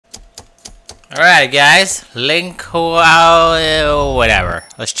Alright guys, whatever.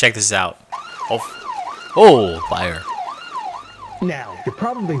 Let's check this out. Oh, fire. Now, you're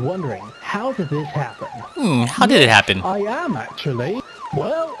probably wondering, how did this happen? How did it happen? I am actually.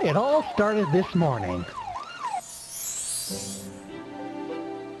 Well, it all started this morning.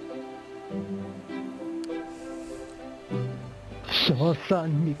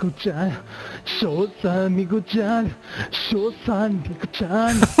 Shosan Miku-chan, Shosan Miku-chan, Shosan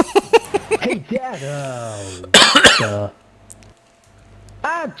Miku-chan. Hey, Dad,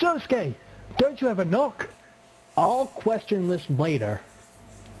 Josuke, don't you have a knock? I'll question this later.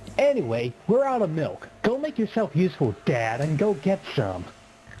 Anyway, we're out of milk. Go make yourself useful, Dad, and go get some.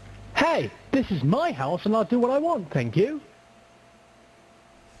 Hey, this is my house and I'll do what I want, thank you.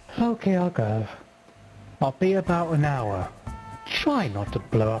 Okay, I'll go. I'll be about an hour. Try not to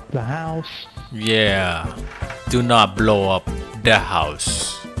blow up the house. Yeah, do not blow up the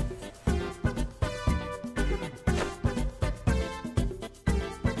house.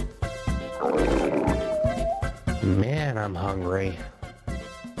 Man, I'm hungry.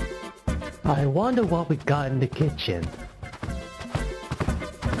 I wonder what we got in the kitchen.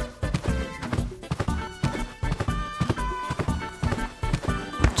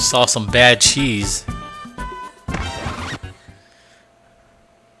 Saw some bad cheese.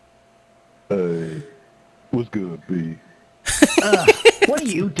 Hey, what's good, B? What are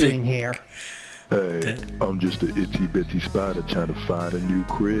you doing here? Hey, I'm just an itsy-bitsy spider trying to find a new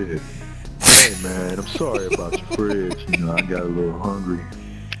crib. Hey, man, I'm sorry about your fridge. You know, I got a little hungry.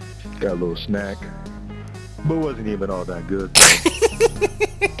 Got a little snack. But it wasn't even all that good,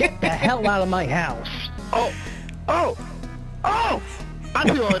 though. Get the hell out of my house. Oh! I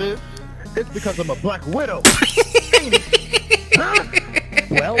see what it is. It's because I'm a black widow. Huh?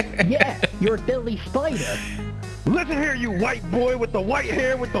 Well, yeah, you're a deadly spider. Listen here, you white boy with the white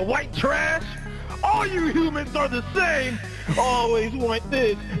hair with the white trash. All you humans are the same. Always want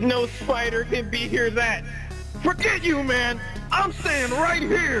this. No spider can be here that. Forget you, man. I'm staying right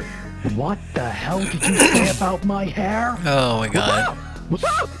here. What the hell did you say about my hair? Oh my god. What's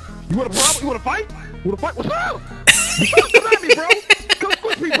up? You want a problem? You want to fight? You want to fight? What's up? What's up? Come at me, bro. Come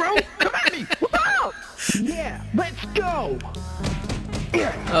squish me, bro. Come at me. What's up? Yeah, let's go.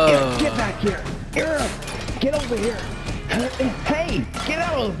 Here, Oh. get back here. Get over here. Hey, get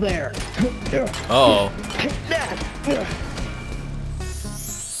out of there. Uh-oh. Take that.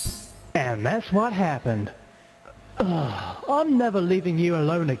 And that's what happened. I'm never leaving you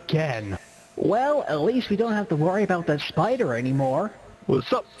alone again. Well, at least we don't have to worry about that spider anymore.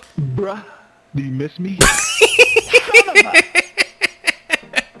 What's up, bruh? Do you miss me? Son of a...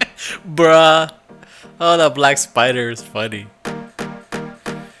 Bruh. Oh, the black spider is funny.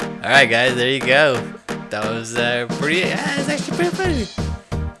 Alright guys, there you go. That was it's actually pretty funny.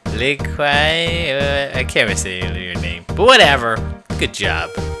 I can't even say your name, but whatever. Good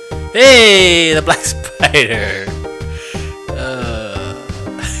job. Hey, the black spider.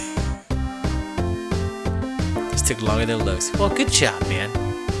 This took longer than it looks. Well, good job, man.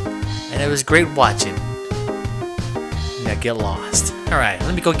 And it was great watching. Now get lost. Alright,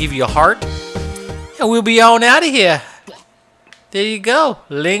 let me go give you a heart. And we'll be on out of here. There you go.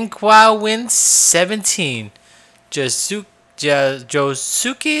 LinkAWin17.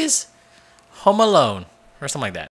 Josuke's Home Alone. Or something like that.